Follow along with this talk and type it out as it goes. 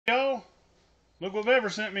Yo, look what Vevor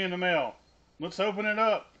sent me in the mail. Let's open it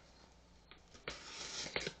up.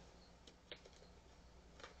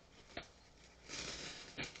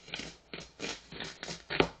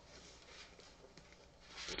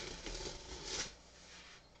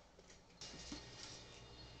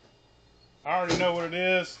 I already know what it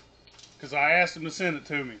is because I asked him to send it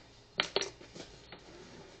to me.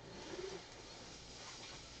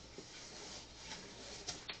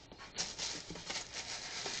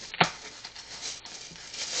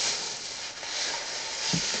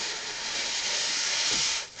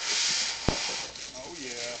 Oh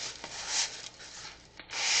yeah.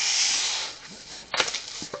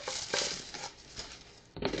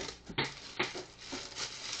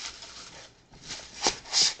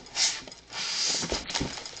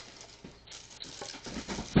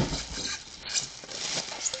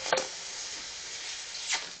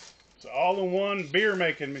 It's an all-in-one beer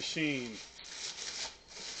making machine.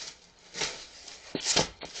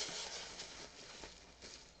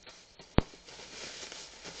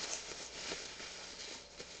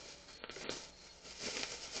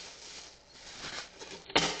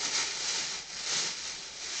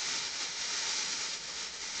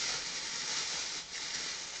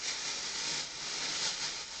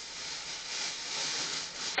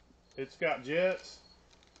 It's got jets.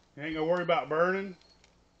 You ain't gonna worry about burning.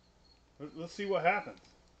 Let's see what happens.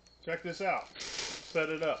 Check this out. Set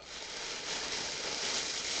it up.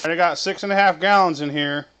 I got 6.5 gallons in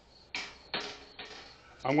here.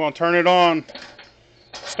 I'm gonna turn it on,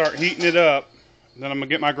 start heating it up, and then I'm gonna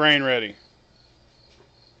get my grain ready.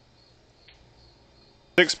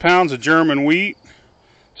 6 pounds of German wheat,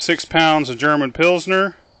 6 pounds of German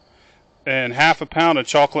Pilsner, and half a pound of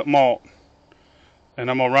chocolate malt. And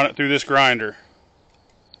I'm gonna run it through this grinder.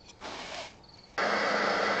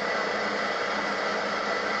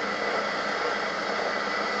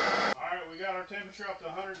 Alright, we got our temperature up to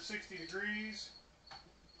 160 degrees.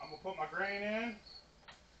 I'm gonna put my grain in.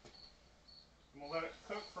 I'm gonna let it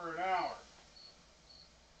cook for an hour.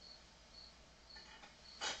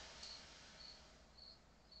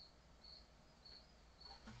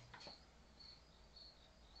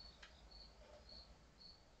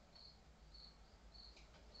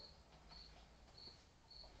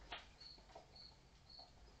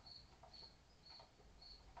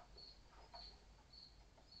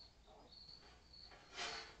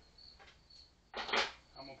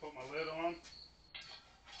 I'm gonna put my lid on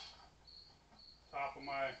top of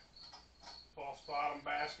my false bottom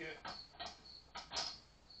basket.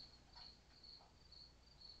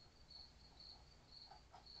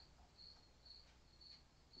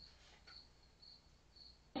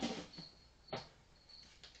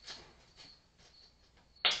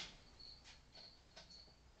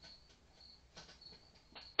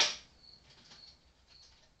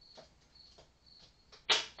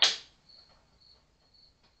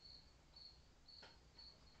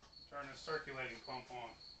 Turn the circulating pump on.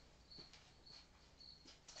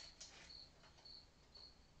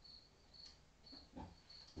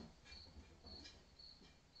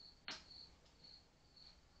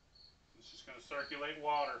 It's just going to circulate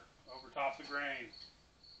water over top of the grain.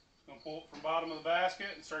 It's going to pull it from the bottom of the basket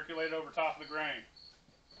and circulate it over top of the grain.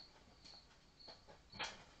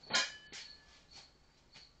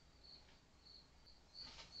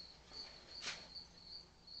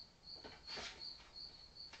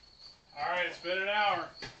 Alright, it's been an hour.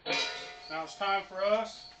 Now it's time for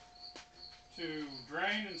us to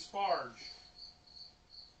drain and sparge.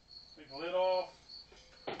 Take the lid off.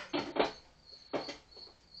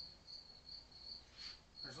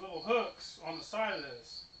 There's little hooks on the side of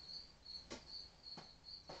this.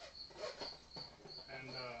 And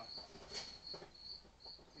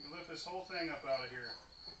you can lift this whole thing up out of here.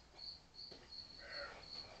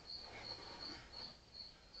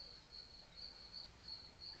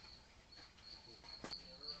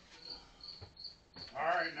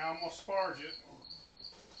 Alright, now I'm going to sparge it.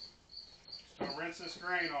 Just going to rinse this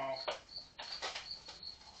grain off.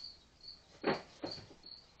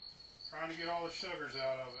 Trying to get all the sugars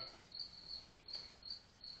out of it.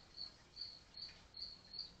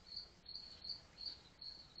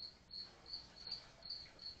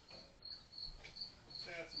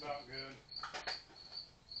 See, that's about good.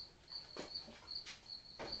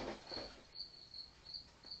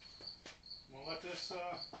 I'm going to let this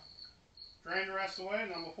drain the rest of the way, and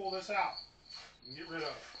then I'm going to pull this out and get rid of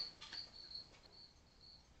it.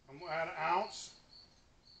 I'm going to add an ounce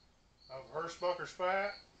of Hirschbucker's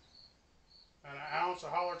fat and an ounce of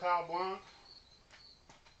Hallertau Blanc.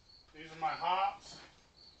 These are my hops.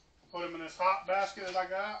 Put them in this hop basket that I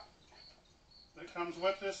got that comes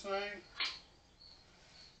with this thing.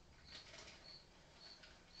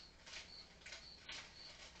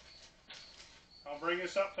 bring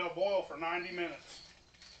this up to a boil for 90 minutes.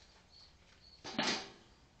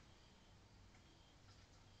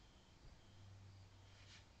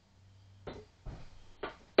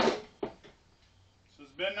 So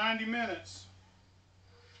it's been 90 minutes.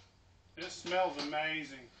 This smells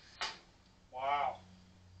amazing. Wow.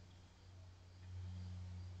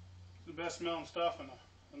 It's the best smelling stuff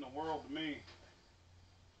in the world to me.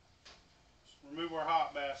 Just remove our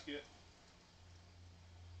hot basket.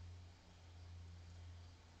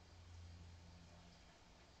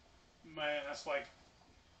 Man, that's like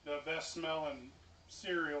the best smelling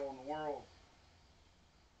cereal in the world.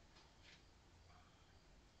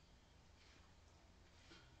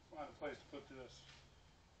 Find a place to put this.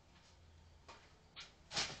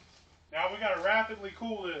 Now we got to rapidly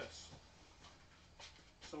cool this.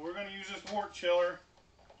 So we're going to use this wort chiller.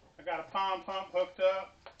 I got a pond pump hooked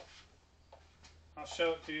up. I'll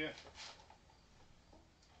show it to you.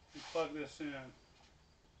 You plug this in.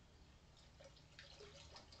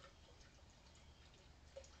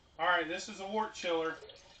 Alright, this is a wort chiller.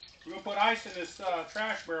 We're going to put ice in this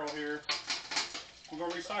trash barrel here. We're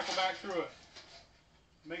going to recycle back through it.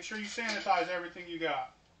 Make sure you sanitize everything you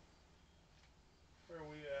got. Where are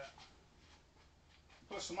we at?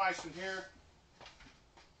 Put some ice in here.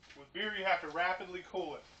 With beer, you have to rapidly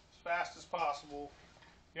cool it as fast as possible.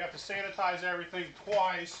 You have to sanitize everything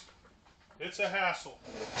twice. It's a hassle.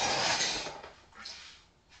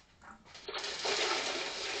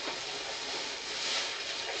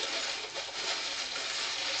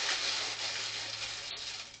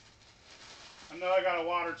 I know I got a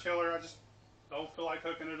water chiller. I just don't feel like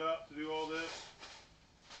hooking it up to do all this.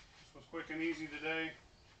 This was quick and easy today.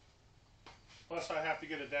 Plus I have to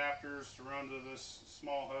get adapters to run to this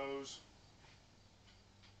small hose.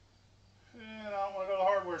 And I don't want to go to the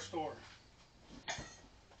hardware store.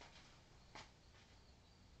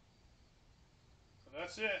 So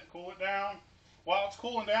that's it. Cool it down. While it's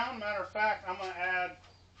cooling down, matter of fact, I'm going to add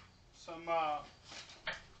some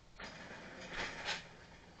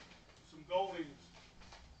Goldings.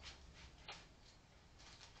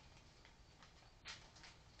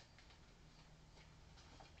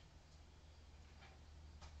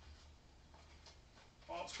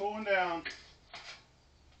 While it's cooling down.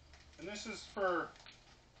 And this is more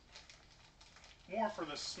for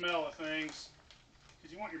the smell of things,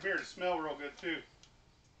 because you want your beer to smell real good too.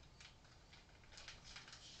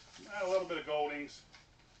 Add a little bit of Goldings,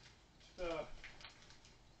 just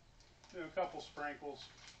do a couple sprinkles,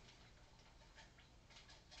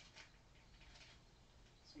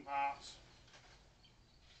 some hops,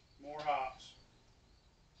 more hops.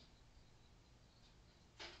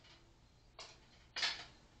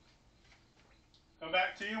 Come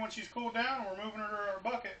back to you when she's cooled down and we're moving her to our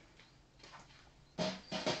bucket.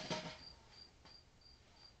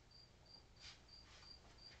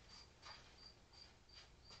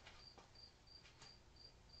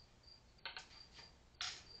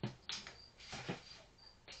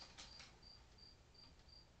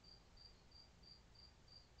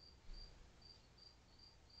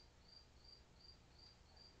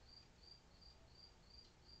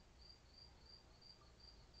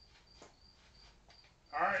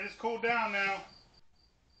 Alright, it's cooled down now.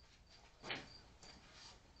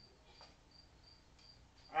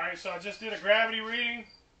 Alright, so I just did a gravity reading,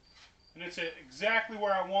 and it's at exactly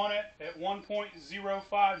where I want it, at 1.050. So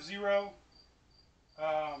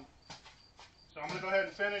I'm going to go ahead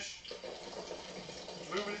and finish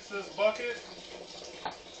moving it to this bucket.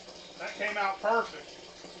 That came out perfect.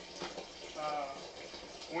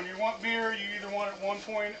 When you want beer, you either want it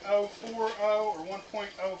 1.040 or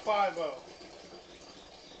 1.050.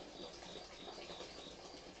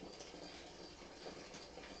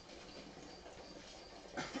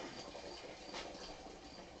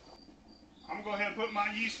 I'm going to go ahead and put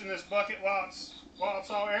my yeast in this bucket while it's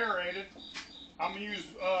all aerated. I'm going to use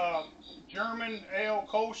German ale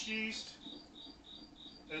Kolsch yeast.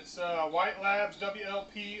 It's White Labs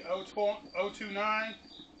WLP 029.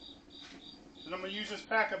 And I'm going to use this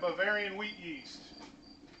pack of Bavarian wheat yeast.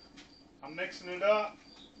 I'm mixing it up.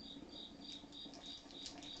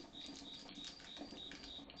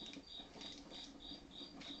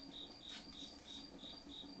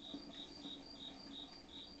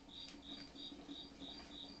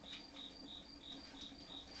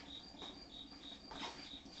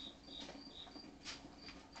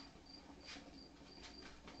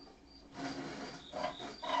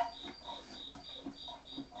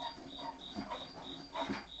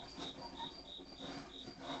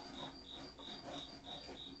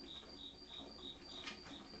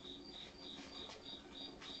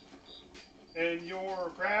 And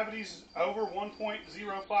your gravity's over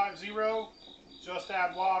 1.050, Just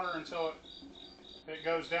add water until it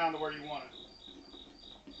goes down to where you want it.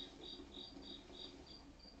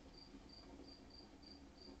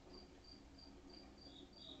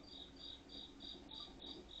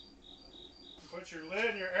 Put your lid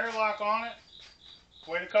and your airlock on it.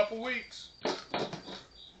 Wait a couple weeks.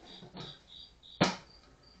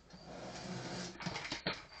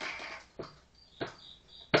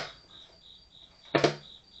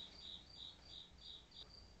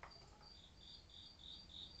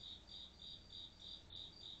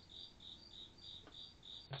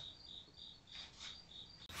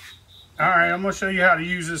 Alright, I'm going to show you how to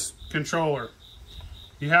use this controller.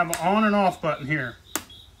 You have an on and off button here.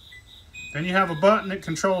 Then you have a button that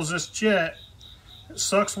controls this jet. It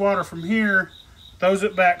sucks water from here, throws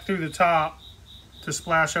it back through the top to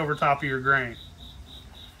splash over top of your grain.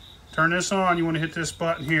 Turn this on, you want to hit this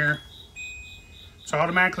button here. It's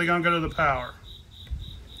automatically going to go to the power.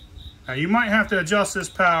 Now you might have to adjust this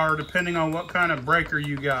power depending on what kind of breaker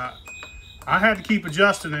you got. I had to keep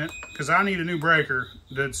adjusting it because I need a new breaker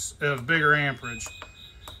that's of bigger amperage.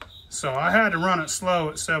 So I had to run it slow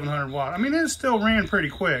at 700 watts. I mean, it still ran pretty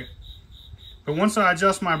quick. But once I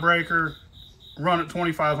adjust my breaker, run at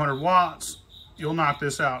 2500 watts, you'll knock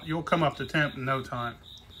this out. You'll come up to temp in no time.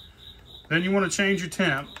 Then you want to change your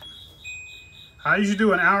temp. I usually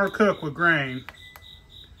do an hour cook with grain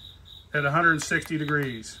at 160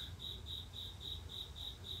 degrees.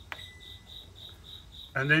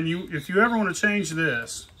 And then if you ever want to change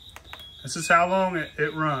this is how long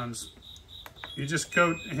it runs. You just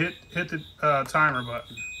go hit the timer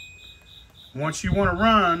button. Once you want to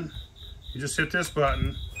run, you just hit this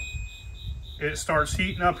button. It starts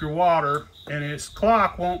heating up your water, and its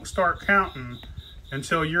clock won't start counting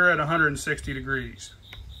until you're at 160 degrees.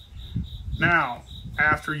 Now,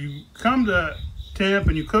 after you come to temp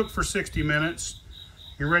and you cook for 60 minutes,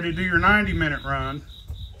 you're ready to do your 90-minute run.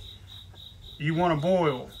 You want to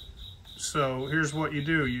boil. So here's what you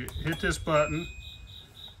do. You hit this button,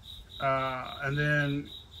 and then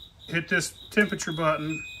hit this temperature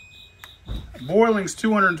button. Boiling's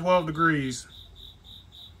 212 degrees,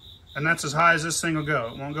 and that's as high as this thing will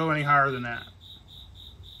go. It won't go any higher than that,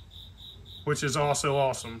 which is also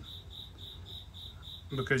awesome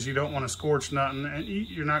because you don't want to scorch nothing, and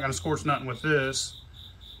you're not going to scorch nothing with this,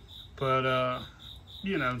 but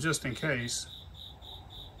you know, just in case.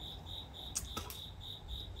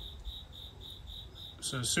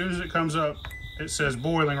 So as soon as it comes up, it says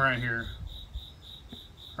boiling right here,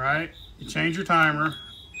 right? You change your timer,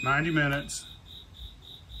 90 minutes.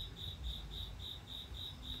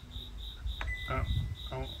 Oh.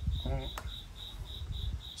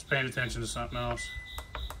 Just paying attention to something else.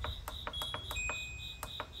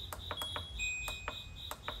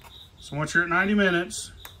 So once you're at 90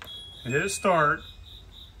 minutes, you hit start.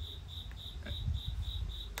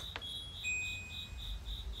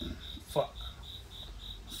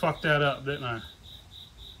 Fucked that up, didn't I?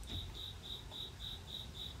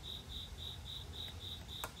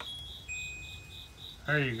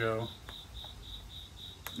 There you go.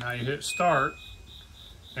 Now you hit start,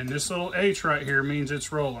 and this little H right here means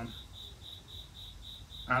it's rolling.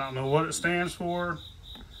 I don't know what it stands for.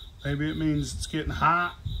 Maybe it means it's getting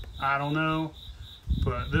hot. I don't know.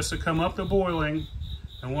 But this will come up to boiling,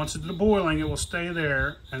 and once it's to boiling, it will stay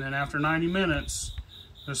there, and then after 90 minutes,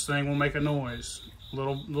 this thing will make a noise.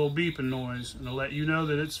 Little beeping noise, and it'll let you know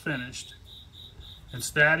that it's finished. It's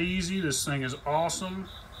that easy. This thing is awesome.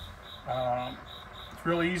 It's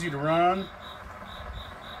really easy to run.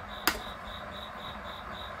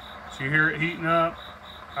 So you hear it heating up.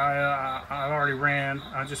 I've already ran.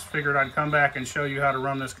 I just figured I'd come back and show you how to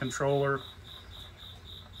run this controller.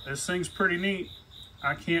 This thing's pretty neat.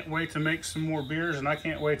 I can't wait to make some more beers, and I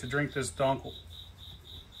can't wait to drink this Dunkel.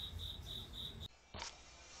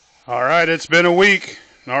 All right, it's been a week,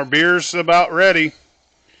 and our beer's about ready.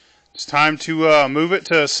 It's time to move it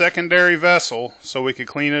to a secondary vessel so we can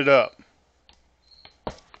clean it up.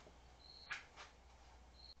 All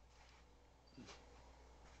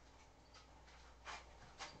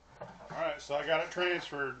right, so I got it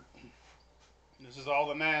transferred. This is all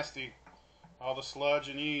the nasty, all the sludge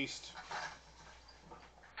and yeast.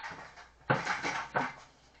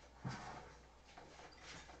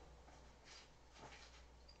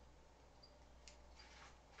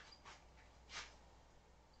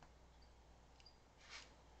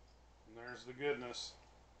 There's the goodness.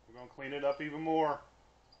 We're going to clean it up even more.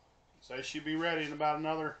 So it should be ready in about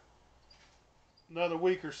another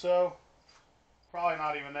week or so. Probably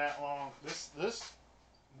not even that long. This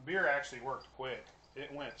beer actually worked quick.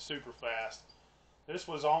 It went super fast. This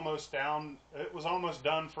was almost down. It was almost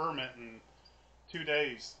done fermenting 2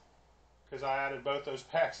 days. because I added both those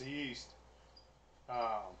packs of yeast.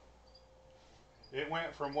 It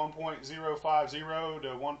went from 1.050 to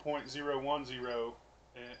 1.010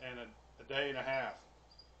 in a day and a half.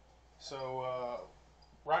 So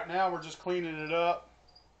right now we're just cleaning it up.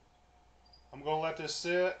 I'm going to let this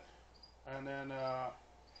sit, and then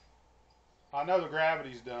I know the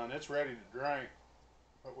gravity's done. It's ready to drink,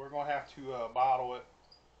 but we're going to have to bottle it.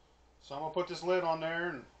 So I'm going to put this lid on there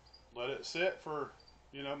and let it sit for,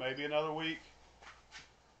 you know, maybe another week.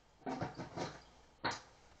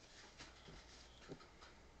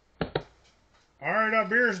 Alright, our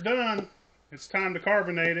beer's done. It's time to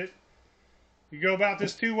carbonate it. You go about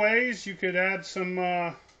this two ways. You could add some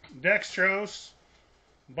dextrose,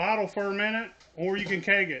 bottle for a minute, or you can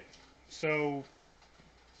keg it. So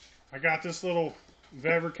I got this little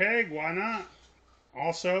Vevor keg. Why not?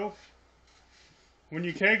 Also, when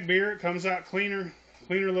you keg beer, it comes out cleaner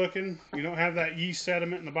looking. You don't have that yeast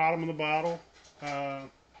sediment in the bottom of the bottle. And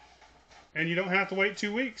you don't have to wait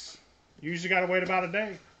 2 weeks. You usually got to wait about a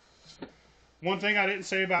day. One thing I didn't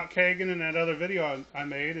say about kegging in that other video I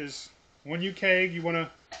made is when you keg, you want to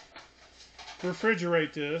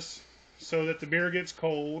refrigerate this so that the beer gets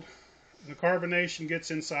cold and the carbonation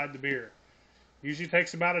gets inside the beer. Usually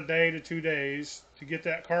takes about a day to 2 days to get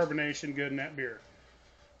that carbonation good in that beer.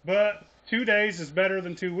 But 2 days is better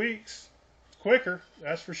than 2 weeks. It's quicker,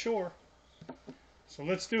 that's for sure. So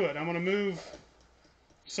let's do it. I'm going to move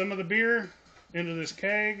some of the beer into this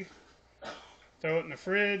keg, throw it in the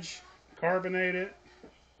fridge, carbonate it.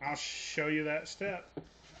 I'll show you that step.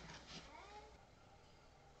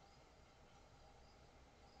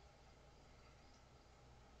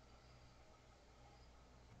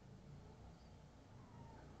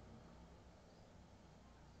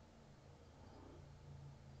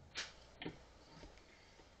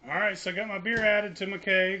 Alright, so I got my beer added to my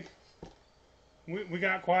keg. We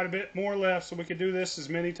got quite a bit more left, so we could do this as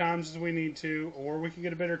many times as we need to, or we could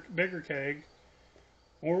get a bigger keg,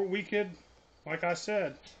 or we could, like I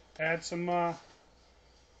said, add some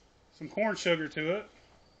corn sugar to it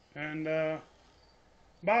and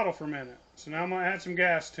bottle ferment it. So now I'm going to add some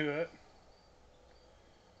gas to it.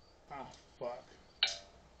 Oh, fuck.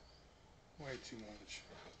 Way too much.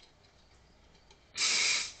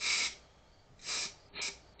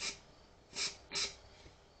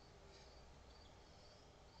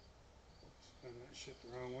 Done that shit the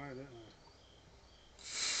wrong way, didn't I?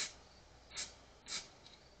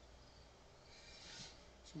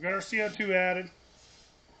 So we got our CO2 added.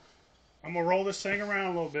 I'm going to roll this thing around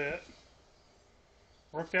a little bit.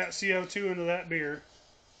 Work that CO2 into that beer.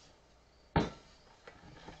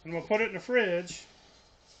 I'm going to put it in the fridge.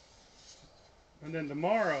 And then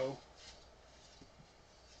tomorrow,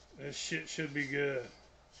 this shit should be good.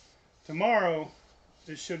 Tomorrow,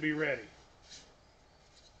 it should be ready.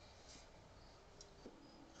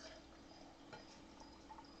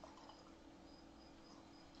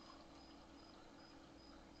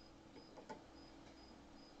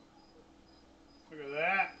 Look at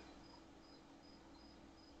that.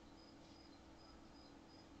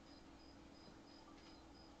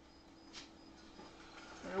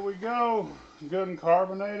 There we go. Good and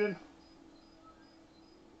carbonated.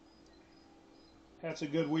 That's a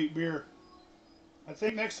good wheat beer. I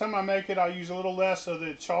think next time I make it, I'll use a little less of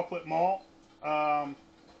the chocolate malt.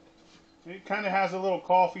 It kind of has a little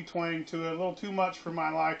coffee twang to it, a little too much for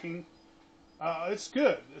my liking. It's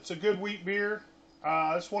good. It's a good wheat beer.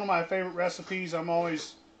 It's one of my favorite recipes. I'm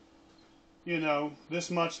always, you know,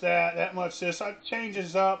 this much that much this. It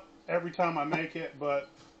changes up every time I make it, but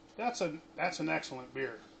that's an excellent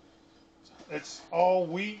beer. It's all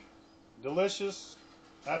wheat, delicious.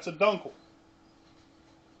 That's a Dunkel.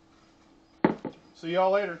 See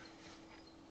y'all later.